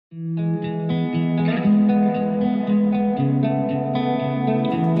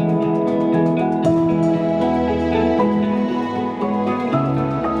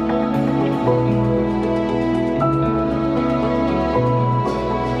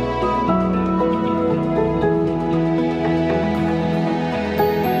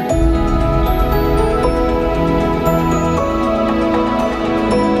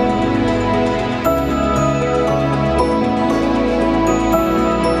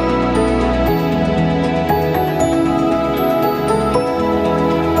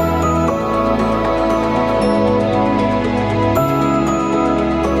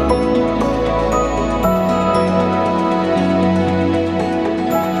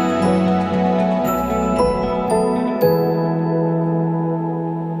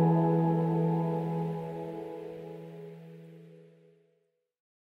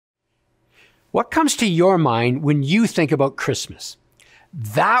comes to your mind when you think about Christmas?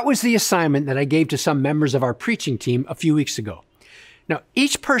 That was the assignment that I gave to some members of our preaching team a few weeks ago. Now,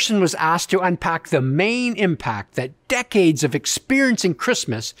 each person was asked to unpack the main impact that decades of experiencing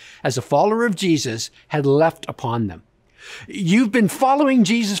Christmas as a follower of Jesus had left upon them. You've been following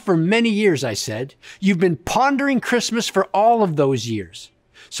Jesus for many years, I said. You've been pondering Christmas for all of those years.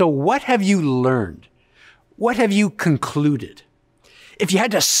 So what have you learned? What have you concluded? If you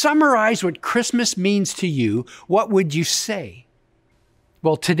had to summarize what Christmas means to you, what would you say?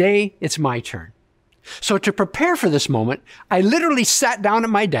 Well, today it's my turn. So to prepare for this moment, I literally sat down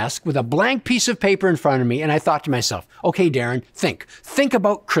at my desk with a blank piece of paper in front of me, and I thought to myself, okay, Darin, think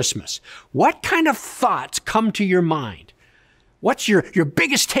about Christmas. What kind of thoughts come to your mind? What's your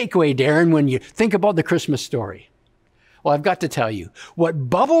biggest takeaway, Darin, when you think about the Christmas story? Well, I've got to tell you, what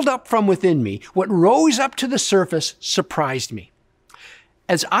bubbled up from within me, what rose up to the surface, surprised me.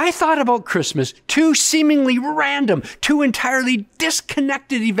 As I thought about Christmas, two seemingly random, two entirely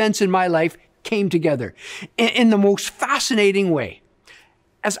disconnected events in my life came together in the most fascinating way.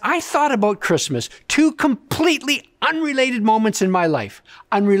 As I thought about Christmas, two completely unrelated moments in my life,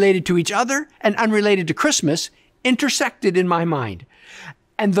 unrelated to each other and unrelated to Christmas, intersected in my mind.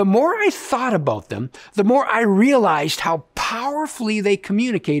 And the more I thought about them, the more I realized how powerfully they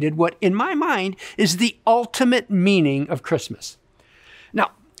communicated what, in my mind, is the ultimate meaning of Christmas.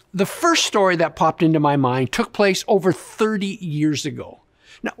 Now, the first story that popped into my mind took place over 30 years ago.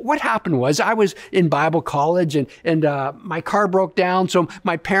 Now, what happened was I was in Bible college and my car broke down. So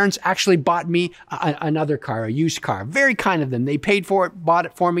my parents actually bought me another car, a used car. Very kind of them. They paid for it, bought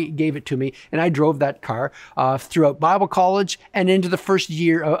it for me, gave it to me. And I drove that car throughout Bible college and into the first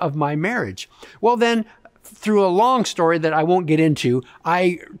year of my marriage. Well, then through a long story that I won't get into,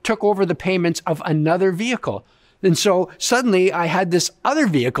 I took over the payments of another vehicle. And so suddenly I had this other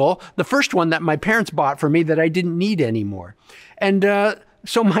vehicle, the first one that my parents bought for me that I didn't need anymore. And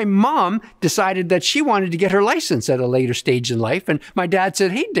so my mom decided that she wanted to get her license at a later stage in life. And my dad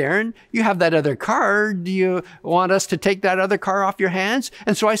said, hey, Darin, you have that other car. Do you want us to take that other car off your hands?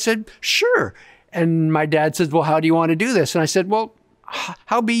 And so I said, sure. And my dad said, well, how do you want to do this? And I said, well,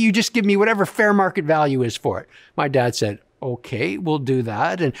 how be you just give me whatever fair market value is for it? My dad said, okay, we'll do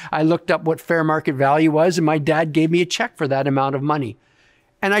that. And I looked up what fair market value was, and my dad gave me a check for that amount of money.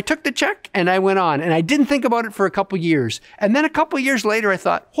 And I took the check and I went on, and I didn't think about it for a couple years. And then a couple years later, I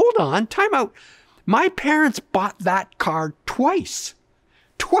thought, hold on, time out. My parents bought that car twice.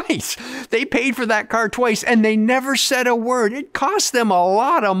 Twice. They paid for that car twice, and they never said a word. It cost them a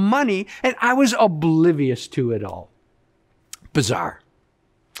lot of money, and I was oblivious to it all. Bizarre.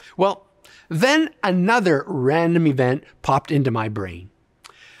 Well, then another random event popped into my brain.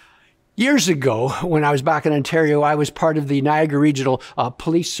 Years ago, when I was back in Ontario, I was part of the Niagara Regional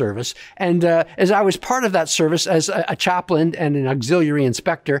Police Service. And as I was part of that service as a chaplain and an auxiliary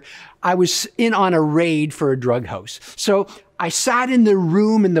inspector, I was in on a raid for a drug house. So I sat in the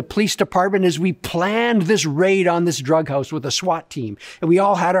room in the police department as we planned this raid on this drug house with a SWAT team. And we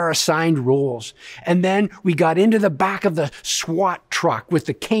all had our assigned roles. And then we got into the back of the SWAT truck with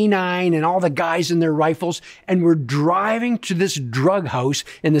the K9 and all the guys in their rifles. And we're driving to this drug house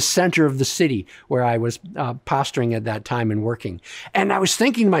in the center of the city where I was pastoring at that time and working. And I was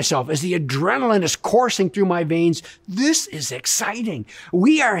thinking to myself, as the adrenaline is coursing through my veins, this is exciting.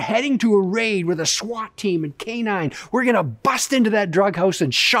 We are heading to a raid with a SWAT team and K9. We're going to bust into that drug house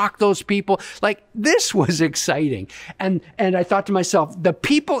and shock those people. Like, this was exciting. And I thought to myself, the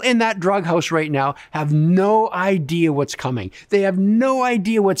people in that drug house right now have no idea what's coming. They have no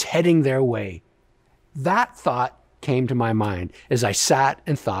idea what's heading their way. That thought came to my mind as I sat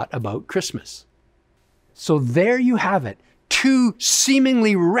and thought about Christmas. So there you have it. Two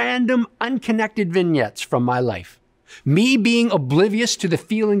seemingly random, unconnected vignettes from my life. Me being oblivious to the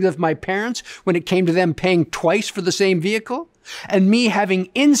feelings of my parents when it came to them paying twice for the same vehicle, and me having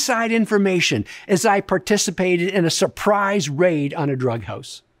inside information as I participated in a surprise raid on a drug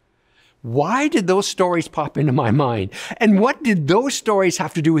house. Why did those stories pop into my mind? And what did those stories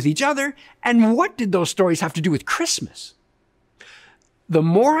have to do with each other? And what did those stories have to do with Christmas? The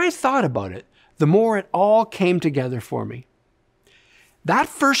more I thought about it, the more it all came together for me. That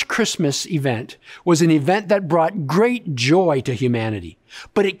first Christmas event was an event that brought great joy to humanity,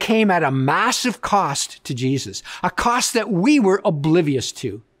 but it came at a massive cost to Jesus, a cost that we were oblivious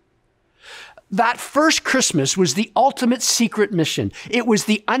to. That first Christmas was the ultimate secret mission. It was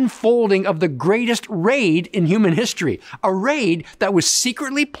the unfolding of the greatest raid in human history, a raid that was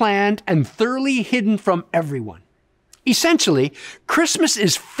secretly planned and thoroughly hidden from everyone. Essentially, Christmas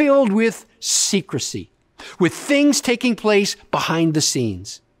is filled with secrecy, with things taking place behind the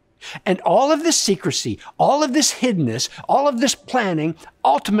scenes. And all of this secrecy, all of this hiddenness, all of this planning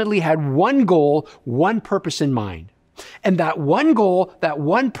ultimately had one goal, one purpose in mind. And that one goal, that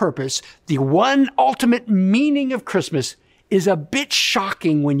one purpose, the one ultimate meaning of Christmas is a bit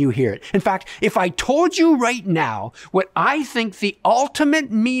shocking when you hear it. In fact, if I told you right now what I think the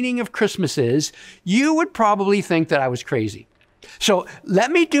ultimate meaning of Christmas is, you would probably think that I was crazy. So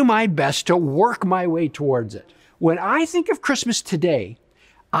let me do my best to work my way towards it. When I think of Christmas today,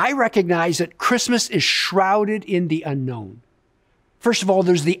 I recognize that Christmas is shrouded in the unknown. First of all,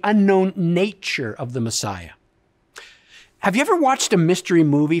 there's the unknown nature of the Messiah. Have you ever watched a mystery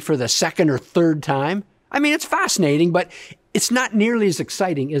movie for the second or third time? I mean, it's fascinating, but it's not nearly as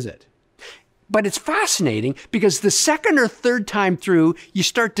exciting, is it? But it's fascinating because the second or third time through, you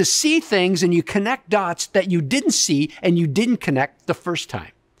start to see things and you connect dots that you didn't see and you didn't connect the first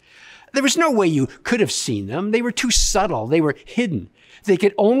time. There was no way you could have seen them. They were too subtle. They were hidden. They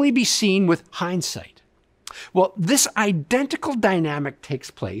could only be seen with hindsight. Well, this identical dynamic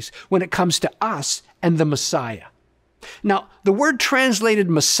takes place when it comes to us and the Messiah. Now, the word translated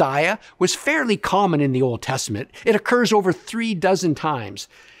Messiah was fairly common in the Old Testament. It occurs over 36 times.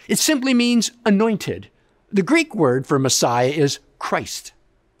 It simply means anointed. The Greek word for Messiah is Christ.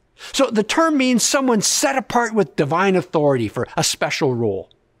 So the term means someone set apart with divine authority for a special role.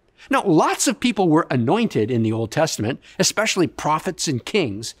 Now, lots of people were anointed in the Old Testament, especially prophets and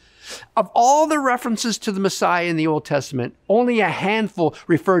kings. Of all the references to the Messiah in the Old Testament, only a handful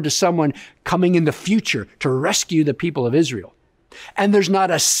referred to someone coming in the future to rescue the people of Israel. And there's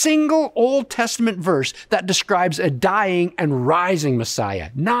not a single Old Testament verse that describes a dying and rising Messiah.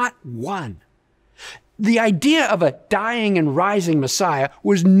 Not one. The idea of a dying and rising Messiah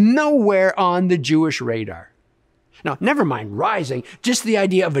was nowhere on the Jewish radar. Now, never mind rising, just the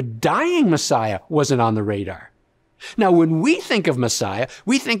idea of a dying Messiah wasn't on the radar. Now, when we think of Messiah,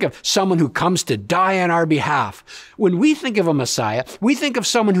 we think of someone who comes to die on our behalf. When we think of a Messiah, we think of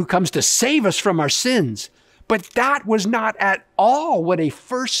someone who comes to save us from our sins. But that was not at all what a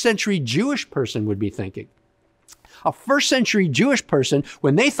first century Jewish person would be thinking. A first century Jewish person,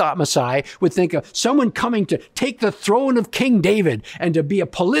 when they thought Messiah, would think of someone coming to take the throne of King David and to be a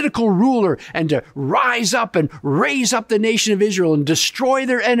political ruler and to rise up and raise up the nation of Israel and destroy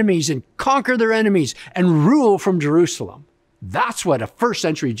their enemies and conquer their enemies and rule from Jerusalem. That's what a first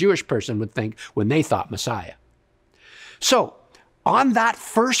century Jewish person would think when they thought Messiah. So, on that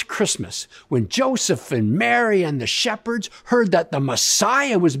first Christmas, when Joseph and Mary and the shepherds heard that the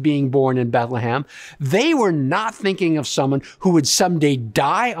Messiah was being born in Bethlehem, they were not thinking of someone who would someday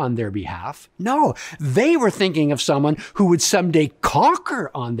die on their behalf. No, they were thinking of someone who would someday conquer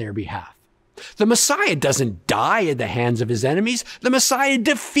on their behalf. The Messiah doesn't die at the hands of his enemies. The Messiah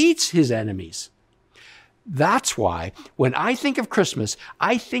defeats his enemies. That's why when I think of Christmas,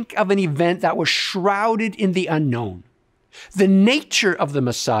 I think of an event that was shrouded in the unknown. The nature of the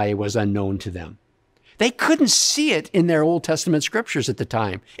Messiah was unknown to them. They couldn't see it in their Old Testament scriptures at the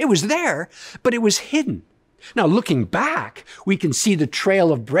time. It was there, but it was hidden. Now, looking back, we can see the trail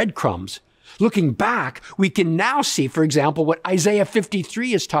of breadcrumbs. Looking back, we can now see, for example, what Isaiah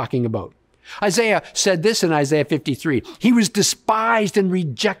 53 is talking about. Isaiah said this in Isaiah 53, "He was despised and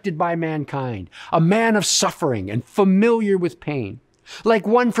rejected by mankind, a man of suffering and familiar with pain. Like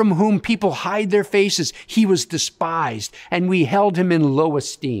one from whom people hide their faces, he was despised, and we held him in low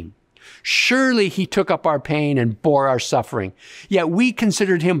esteem. Surely he took up our pain and bore our suffering. Yet we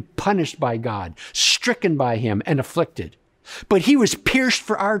considered him punished by God, stricken by him, and afflicted. But he was pierced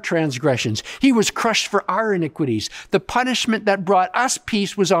for our transgressions. He was crushed for our iniquities. The punishment that brought us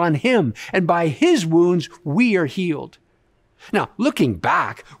peace was on him, and by his wounds we are healed." Now, looking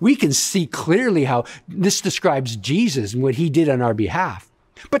back, we can see clearly how this describes Jesus and what he did on our behalf.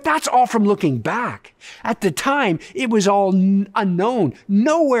 But that's all from looking back. At the time, it was all unknown.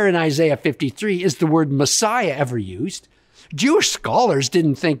 Nowhere in Isaiah 53 is the word Messiah ever used. Jewish scholars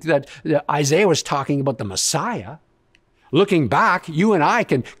didn't think that Isaiah was talking about the Messiah. Looking back, you and I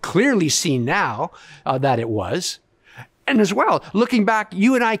can clearly see now that it was. And as well, looking back,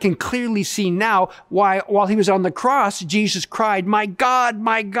 you and I can clearly see now why, while he was on the cross, Jesus cried, my God,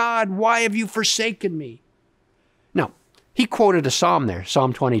 why have you forsaken me?" Now, he quoted a psalm there,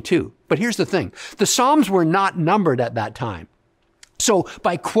 Psalm 22. But here's the thing. The Psalms were not numbered at that time. So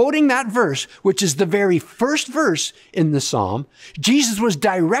by quoting that verse, which is the very first verse in the psalm, Jesus was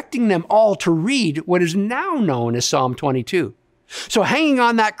directing them all to read what is now known as Psalm 22. So hanging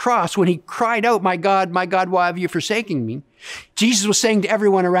on that cross, when he cried out, my God, why have you forsaken me?" Jesus was saying to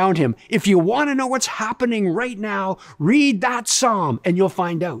everyone around him, if you want to know what's happening right now, read that psalm and you'll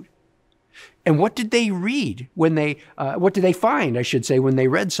find out. And what did they read what did they find, I should say, when they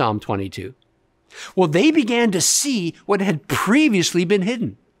read Psalm 22? Well, they began to see what had previously been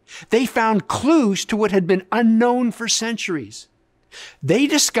hidden. They found clues to what had been unknown for centuries. They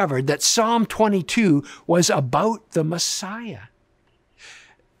discovered that Psalm 22 was about the Messiah.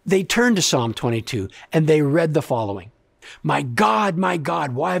 They turned to Psalm 22 and they read the following. My God,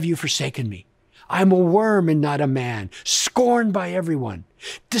 why have you forsaken me? I am a worm and not a man, scorned by everyone,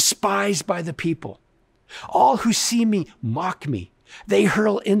 despised by the people. All who see me mock me. They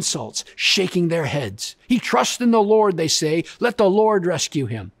hurl insults, shaking their heads. He trusts in the Lord, they say. Let the Lord rescue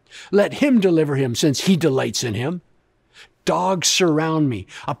him. Let him deliver him, since he delights in him. Dogs surround me.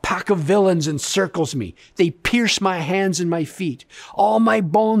 A pack of villains encircles me. They pierce my hands and my feet. All my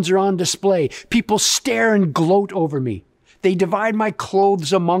bones are on display. People stare and gloat over me. They divide my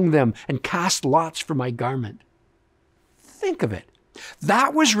clothes among them and cast lots for my garment. Think of it.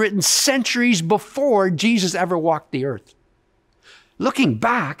 That was written centuries before Jesus ever walked the earth. Looking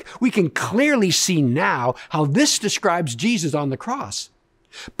back, we can clearly see now how this describes Jesus on the cross.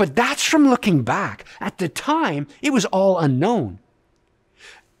 But that's from looking back. At the time, it was all unknown.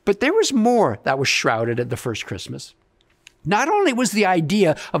 But there was more that was shrouded at the first Christmas. Not only was the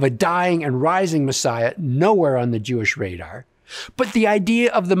idea of a dying and rising Messiah nowhere on the Jewish radar, but the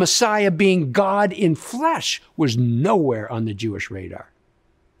idea of the Messiah being God in flesh was nowhere on the Jewish radar.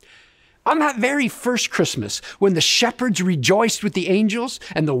 On that very first Christmas, when the shepherds rejoiced with the angels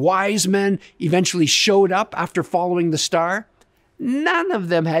and the wise men eventually showed up after following the star, none of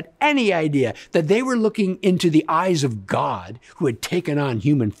them had any idea that they were looking into the eyes of God who had taken on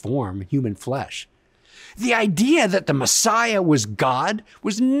human form, human flesh. The idea that the Messiah was God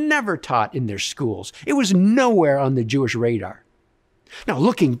was never taught in their schools. It was nowhere on the Jewish radar. Now,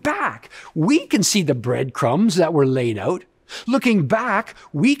 looking back, we can see the breadcrumbs that were laid out. Looking back,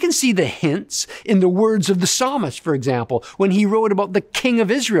 we can see the hints in the words of the psalmist, for example, when he wrote about the King of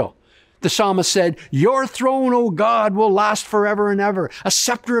Israel. The psalmist said, your throne, O God, will last forever and ever. A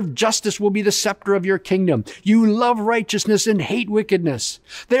scepter of justice will be the scepter of your kingdom. You love righteousness and hate wickedness.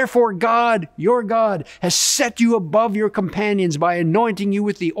 Therefore, God, your God, has set you above your companions by anointing you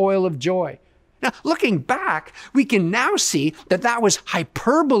with the oil of joy. Now, looking back, we can now see that that was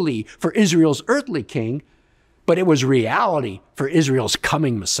hyperbole for Israel's earthly king, but it was reality for Israel's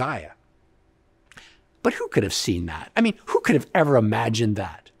coming Messiah. But who could have seen that? I mean, who could have ever imagined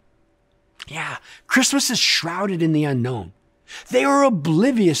that? Yeah, Christmas is shrouded in the unknown. They were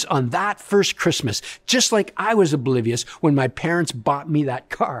oblivious on that first Christmas, just like I was oblivious when my parents bought me that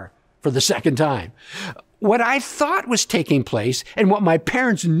car for the second time. What I thought was taking place and what my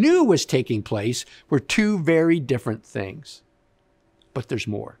parents knew was taking place were two very different things. But there's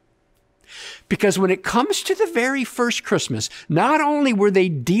more. Because when it comes to the very first Christmas, not only were they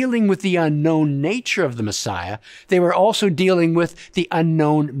dealing with the unknown nature of the Messiah, they were also dealing with the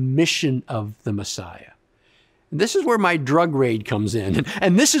unknown mission of the Messiah. This is where my drug raid comes in.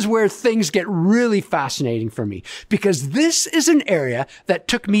 And this is where things get really fascinating for me, because this is an area that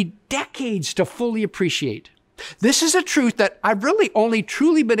took me decades to fully appreciate. This is a truth that I've really only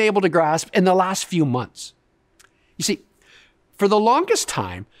truly been able to grasp in the last few months. You see, for the longest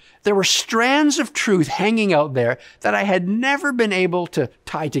time, there were strands of truth hanging out there that I had never been able to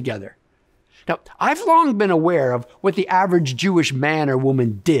tie together. Now, I've long been aware of what the average Jewish man or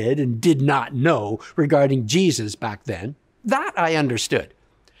woman did and did not know regarding Jesus back then. That I understood.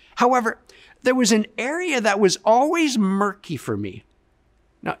 However, there was an area that was always murky for me.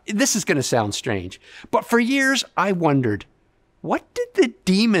 Now, this is going to sound strange, but for years I wondered, what did the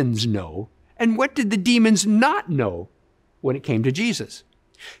demons know and what did the demons not know when it came to Jesus?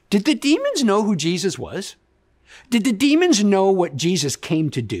 Did the demons know who Jesus was? Did the demons know what Jesus came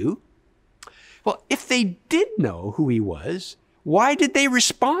to do? Well, if they did know who he was, why did they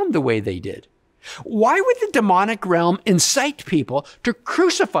respond the way they did? Why would the demonic realm incite people to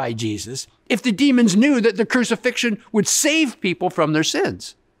crucify Jesus if the demons knew that the crucifixion would save people from their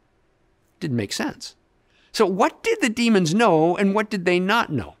sins? Didn't make sense. So what did the demons know and what did they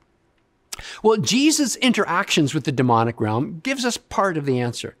not know? Well, Jesus' interactions with the demonic realm gives us part of the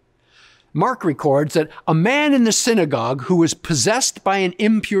answer. Mark records that a man in the synagogue who was possessed by an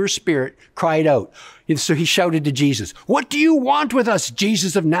impure spirit cried out. So he shouted to Jesus, "What do you want with us,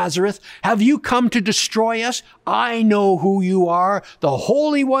 Jesus of Nazareth? Have you come to destroy us? I know who you are, the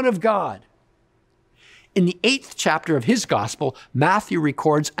Holy One of God." In the 8th chapter of his gospel, Matthew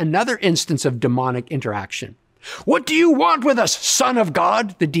records another instance of demonic interaction. "What do you want with us, Son of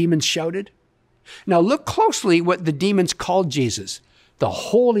God?" the demons shouted. Now look closely what the demons called Jesus, the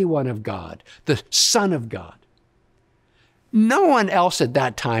Holy One of God, the Son of God. No one else at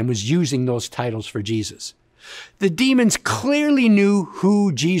that time was using those titles for Jesus. The demons clearly knew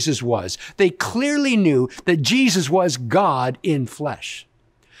who Jesus was. They clearly knew that Jesus was God in flesh.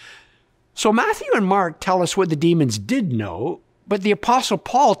 So Matthew and Mark tell us what the demons did know, but the Apostle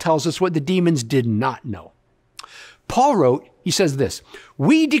Paul tells us what the demons did not know. Paul wrote, he says this,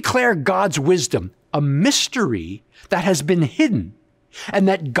 "We declare God's wisdom, a mystery that has been hidden, and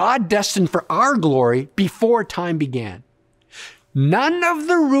that God destined for our glory before time began. None of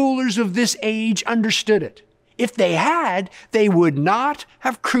the rulers of this age understood it. If they had, they would not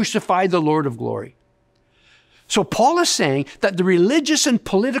have crucified the Lord of glory." So Paul is saying that the religious and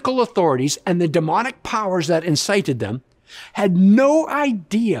political authorities and the demonic powers that incited them had no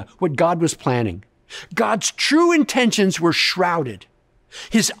idea what God was planning. God's true intentions were shrouded.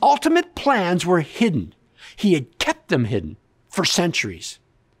 His ultimate plans were hidden. He had kept them hidden for centuries.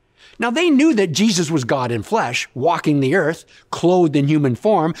 Now, they knew that Jesus was God in flesh, walking the earth, clothed in human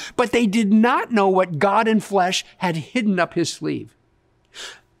form, but they did not know what God in flesh had hidden up his sleeve.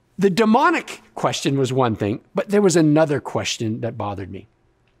 The demonic question was one thing, but there was another question that bothered me.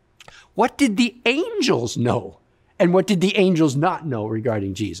 What did the angels know? And what did the angels not know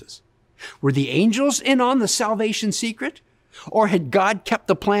regarding Jesus? Were the angels in on the salvation secret? Or had God kept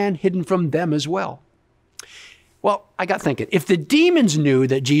the plan hidden from them as well? Well, I got thinking, if the demons knew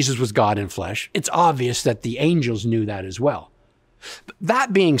that Jesus was God in flesh, it's obvious that the angels knew that as well.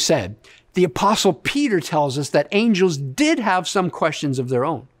 That being said, the Apostle Peter tells us that angels did have some questions of their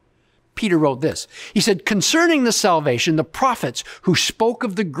own. Peter wrote this. He said, "Concerning the salvation, the prophets who spoke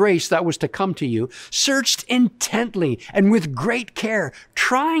of the grace that was to come to you searched intently and with great care,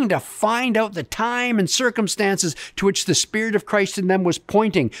 trying to find out the time and circumstances to which the Spirit of Christ in them was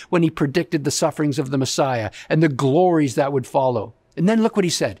pointing when he predicted the sufferings of the Messiah and the glories that would follow." And then look what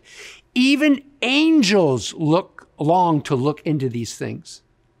he said. "Even angels long to look into these things."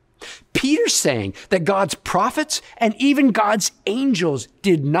 Peter's saying that God's prophets and even God's angels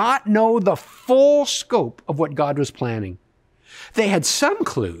did not know the full scope of what God was planning. They had some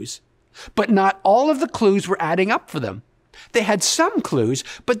clues, but not all of the clues were adding up for them. They had some clues,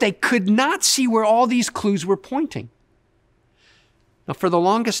 but they could not see where all these clues were pointing. Now, for the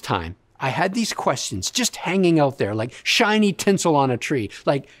longest time, I had these questions just hanging out there like shiny tinsel on a tree,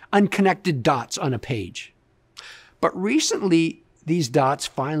 like unconnected dots on a page. But recently, these dots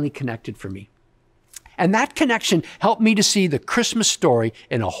finally connected for me. And that connection helped me to see the Christmas story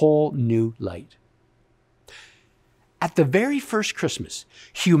in a whole new light. At the very first Christmas,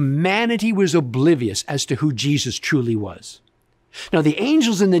 humanity was oblivious as to who Jesus truly was. Now, the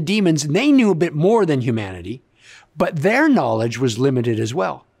angels and the demons, they knew a bit more than humanity, but their knowledge was limited as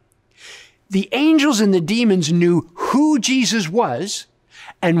well. The angels and the demons knew who Jesus was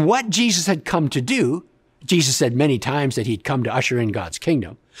and what Jesus had come to do. Jesus said many times that he'd come to usher in God's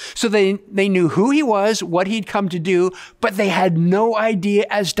kingdom. So they knew who he was, what he'd come to do, but they had no idea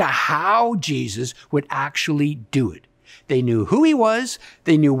as to how Jesus would actually do it. They knew who he was,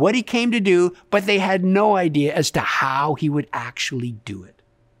 they knew what he came to do, but they had no idea as to how he would actually do it.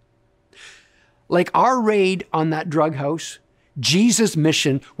 Like our raid on that drug house, Jesus'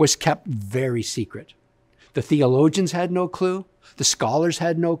 mission was kept very secret. The theologians had no clue. The scholars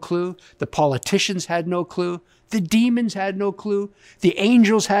had no clue. The politicians had no clue. The demons had no clue. The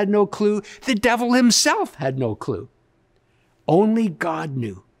angels had no clue. The devil himself had no clue. Only God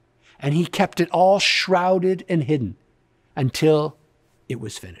knew, and he kept it all shrouded and hidden until it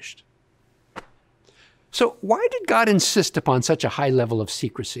was finished. So why did God insist upon such a high level of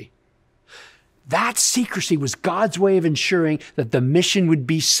secrecy? That secrecy was God's way of ensuring that the mission would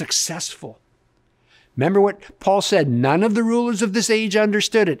be successful. Remember what Paul said, none of the rulers of this age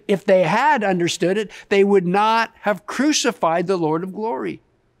understood it. If they had understood it, they would not have crucified the Lord of glory.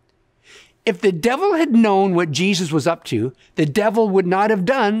 If the devil had known what Jesus was up to, the devil would not have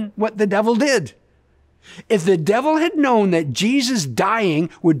done what the devil did. If the devil had known that Jesus dying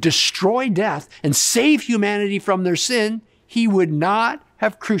would destroy death and save humanity from their sin, he would not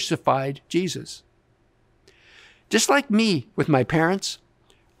have crucified Jesus. Just like me with my parents,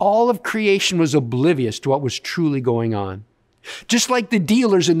 all of creation was oblivious to what was truly going on. Just like the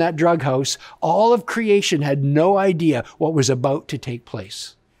dealers in that drug house, all of creation had no idea what was about to take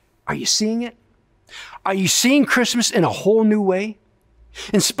place. Are you seeing it? Are you seeing Christmas in a whole new way?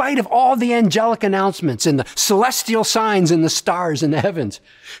 In spite of all the angelic announcements and the celestial signs and the stars in the heavens,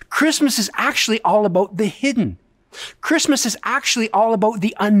 Christmas is actually all about the hidden. Christmas is actually all about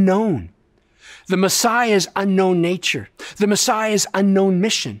the unknown. The Messiah's unknown nature, the Messiah's unknown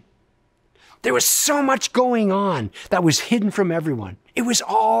mission. There was so much going on that was hidden from everyone. It was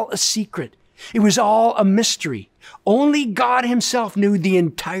all a secret. It was all a mystery. Only God himself knew the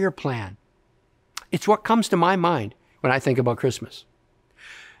entire plan. It's what comes to my mind when I think about Christmas.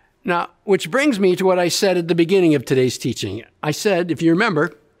 Now, which brings me to what I said at the beginning of today's teaching. I said, if you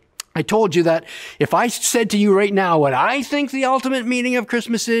remember, I told you that if I said to you right now what I think the ultimate meaning of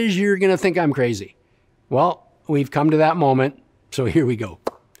Christmas is, you're going to think I'm crazy. Well, we've come to that moment, so here we go.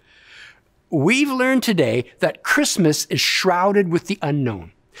 We've learned today that Christmas is shrouded with the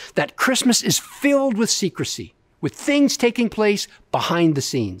unknown, that Christmas is filled with secrecy, with things taking place behind the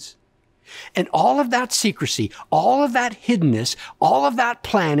scenes. And all of that secrecy, all of that hiddenness, all of that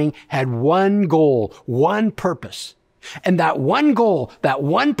planning had one goal, one purpose. And that one goal, that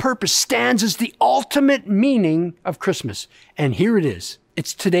one purpose stands as the ultimate meaning of Christmas. And here it is.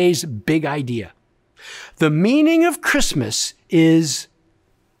 It's today's big idea. The meaning of Christmas is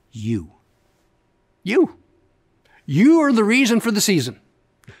you. You. You are the reason for the season.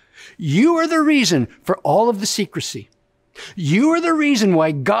 You are the reason for all of the secrecy. You are the reason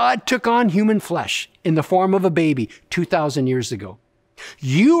why God took on human flesh in the form of a baby 2,000 years ago.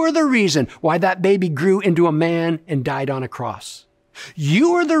 You are the reason why that baby grew into a man and died on a cross.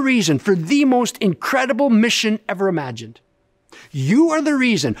 You are the reason for the most incredible mission ever imagined. You are the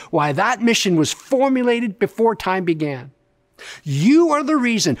reason why that mission was formulated before time began. You are the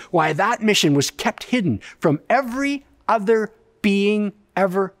reason why that mission was kept hidden from every other being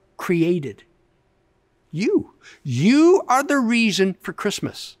ever created. You are the reason for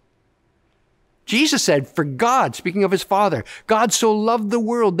Christmas. Jesus said, for God, speaking of his Father, God so loved the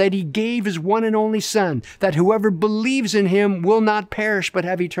world that he gave his one and only Son, that whoever believes in him will not perish but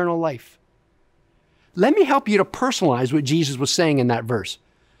have eternal life. Let me help you to personalize what Jesus was saying in that verse.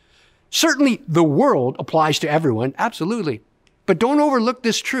 Certainly, the world applies to everyone, absolutely. But don't overlook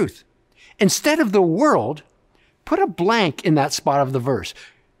this truth. Instead of the world, put a blank in that spot of the verse.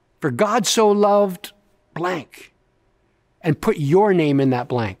 For God so loved blank. And put your name in that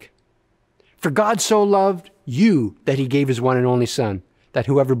blank. For God so loved you that he gave his one and only Son, that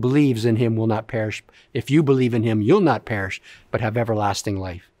whoever believes in him will not perish. If you believe in him, you'll not perish, but have everlasting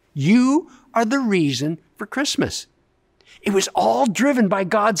life. You are the reason for Christmas. It was all driven by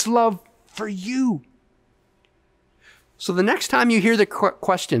God's love for you. So the next time you hear the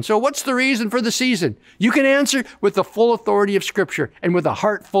question, so what's the reason for the season? You can answer with the full authority of Scripture and with a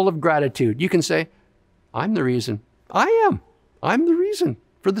heart full of gratitude. You can say, I'm the reason. I am. I'm the reason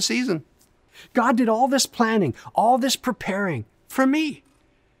for the season. God did all this planning, all this preparing for me.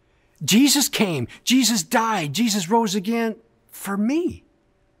 Jesus came, Jesus died, Jesus rose again for me.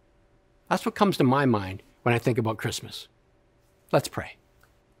 That's what comes to my mind when I think about Christmas. Let's pray.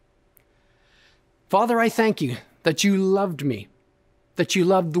 Father, I thank you that you loved me, that you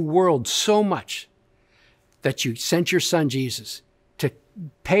loved the world so much, that you sent your Son, Jesus, to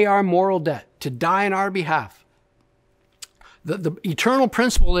pay our moral debt, to die on our behalf. The eternal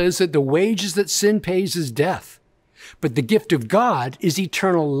principle is that the wages that sin pays is death, but the gift of God is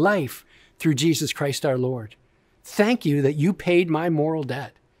eternal life through Jesus Christ our Lord. Thank you that you paid my moral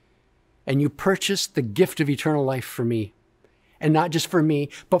debt and you purchased the gift of eternal life for me. And not just for me,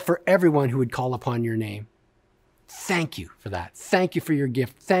 but for everyone who would call upon your name. Thank you for that. Thank you for your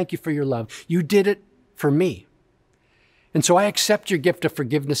gift. Thank you for your love. You did it for me. And so I accept your gift of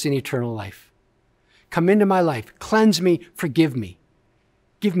forgiveness and eternal life. Come into my life. Cleanse me. Forgive me.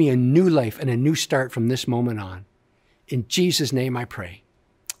 Give me a new life and a new start from this moment on. In Jesus' name I pray.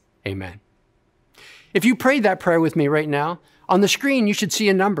 Amen. If you prayed that prayer with me right now, on the screen you should see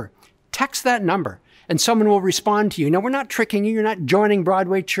a number. Text that number and someone will respond to you. Now, we're not tricking you. You're not joining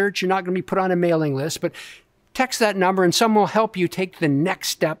Broadway Church. You're not going to be put on a mailing list, but text that number and someone will help you take the next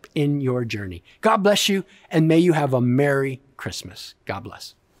step in your journey. God bless you, and may you have a Merry Christmas. God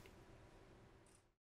bless.